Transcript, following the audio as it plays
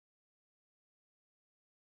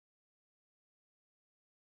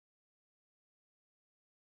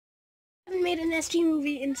haven't made an SG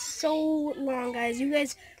movie in so long, guys. You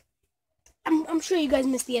guys, I'm sure you guys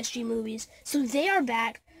missed the SG movies. So they are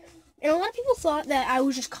back. And a lot of people thought that I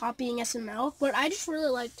was just copying SML, but I just really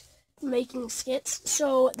liked making skits.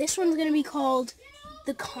 So this one's going to be called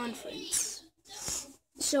The Confronce.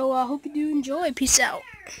 So I hope you do enjoy. Peace out.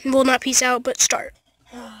 Well, not peace out, but start.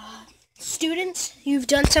 Students, you've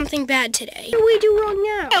done something bad today. What did we do wrong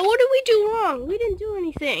now? Yeah, what did we do wrong? We didn't do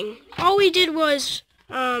anything. All we did was,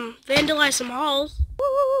 vandalize some halls.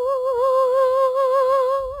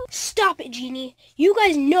 Stop it, Jeannie. You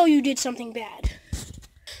guys know you did something bad.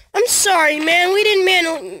 I'm sorry, man. We didn't mean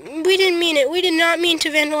it. We did not mean to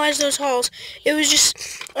vandalize those halls. It was just,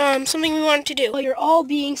 something we wanted to do. Well, you're all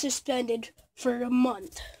being suspended for a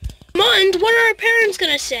month. Month? What are our parents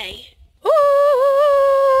gonna say?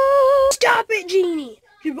 Stop it, Jeannie!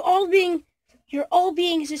 You're all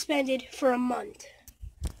being suspended for a month.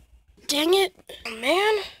 Dang it,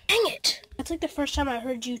 man! Dang it! That's like the first time I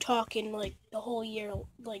heard you talk in like the whole year,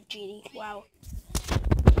 like Jeannie. Wow.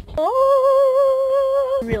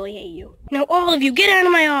 Oh, I really hate you. Now all of you, get out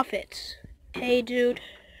of my office. Hey, dude.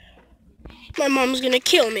 My mom's gonna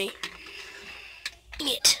kill me. Dang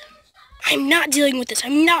it. I'm not dealing with this.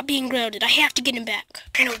 I'm not being grounded. I have to get him back.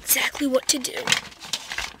 I know exactly what to do.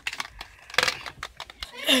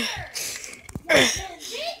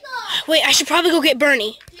 Wait, I should probably go get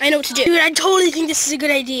Bernie. I know what to do. Dude, I totally think this is a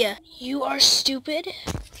good idea. You are stupid.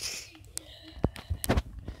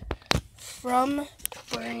 From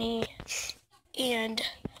Bernie and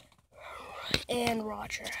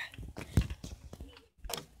Roger.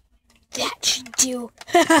 That should do.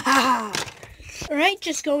 Alright,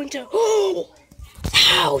 just going to... Oh!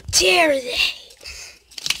 How dare they!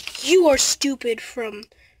 You are stupid from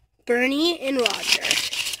Bernie and Roger.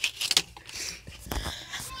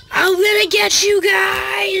 I'm gonna get you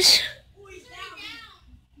guys!